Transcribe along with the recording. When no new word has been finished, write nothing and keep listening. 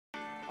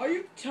Are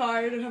you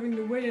tired of having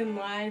to wait in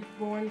line for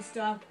boring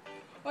stuff?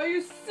 Are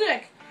you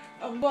sick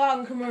of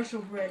long commercial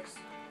breaks?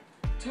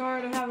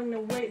 Tired of having to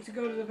wait to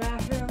go to the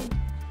bathroom?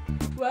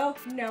 Well,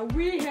 now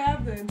we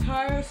have the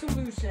entire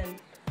solution.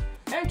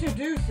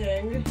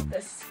 Introducing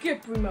the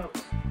skip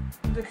remote.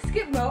 The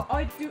skip remote, all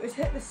you have to do is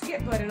hit the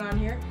skip button on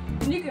here,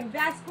 and you can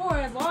fast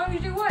forward as long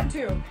as you want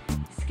to.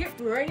 Skip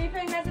through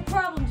anything that's a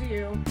problem to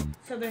you,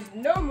 so there's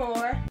no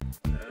more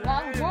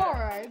long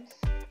forwards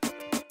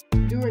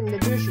doing the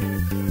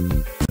dishes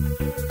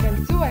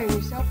and throwing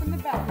yourself in the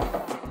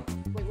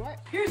bathroom. Wait, what?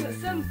 Here's what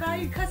some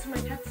valued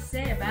customers have to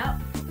say about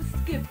the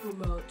skip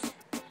remote.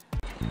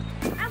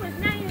 I was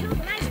 9 years old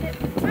when I did it.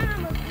 My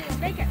mom was doing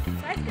makeup, so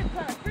I skipped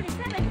till I was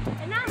 37,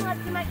 and now I'm allowed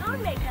to do my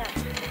own makeup.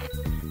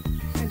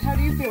 And how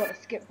do you feel about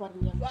the skip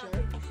button, young Well, sir? I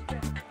think you should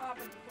press the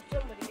button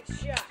before somebody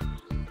gets shot.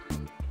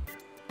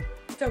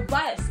 So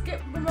buy a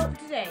skip remote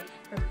today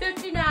for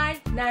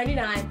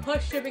 $59.99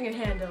 plus shipping and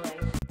handling.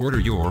 Order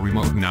your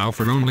remote now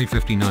for only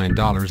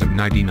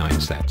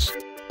 $59.99.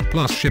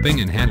 Plus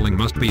shipping and handling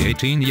must be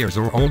 18 years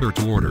or older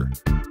to order.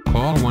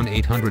 Call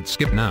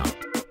 1-800-SKIP now.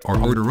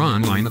 Or order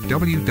online at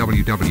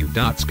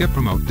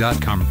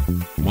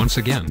www.skipremote.com. Once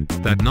again,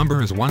 that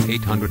number is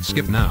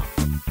 1-800-SKIP now.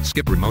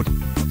 Skip Remote.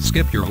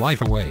 Skip your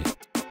life away.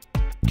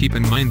 Keep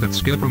in mind that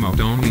Skip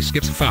Remote only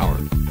skips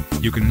forward.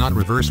 You cannot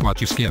reverse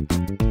what you skipped.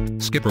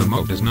 Skip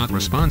Remote is not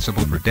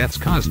responsible for deaths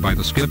caused by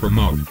the Skip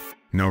Remote.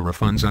 No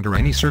refunds under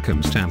any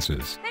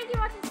circumstances. Thank you for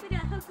watching this video.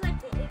 I hope you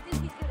liked it. If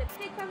you did, give it a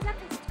big thumbs up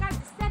and subscribe to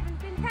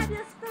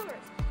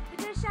 7FANTABULOUSFilmers. If you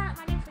did a shout out,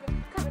 my name's going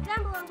to comment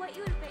down below what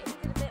you would have if you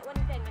could have bit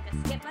one thing, like a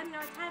skip button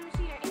or a time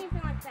machine or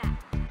anything like that.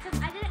 So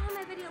I didn't have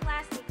my video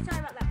last week. Sorry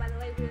about that, by the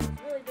way. We were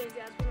really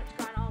busy. I was pretty much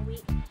gone all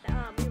week.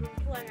 We were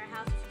flooring our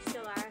house, which we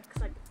still are,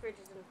 because like the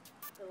fridge is in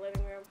the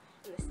living room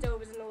and the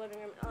stove is in the living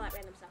room and all that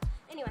random stuff.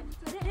 Anyway,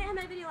 so I didn't have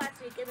my video last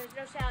week and there's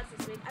no shout outs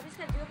this week. I'm just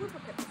going to do a blooper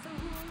clip. So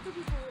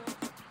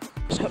I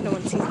just hope no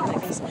one sees me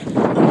like this. I'm going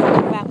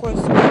to go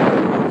backwards so you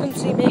can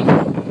see me.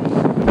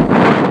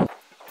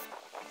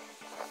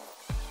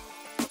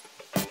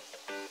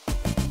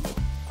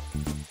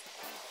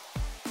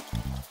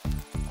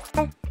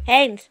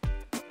 Haynes.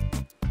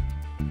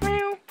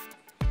 Meow.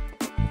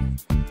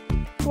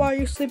 Why are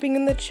you sleeping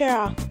in the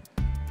chair?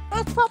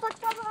 That's Papa's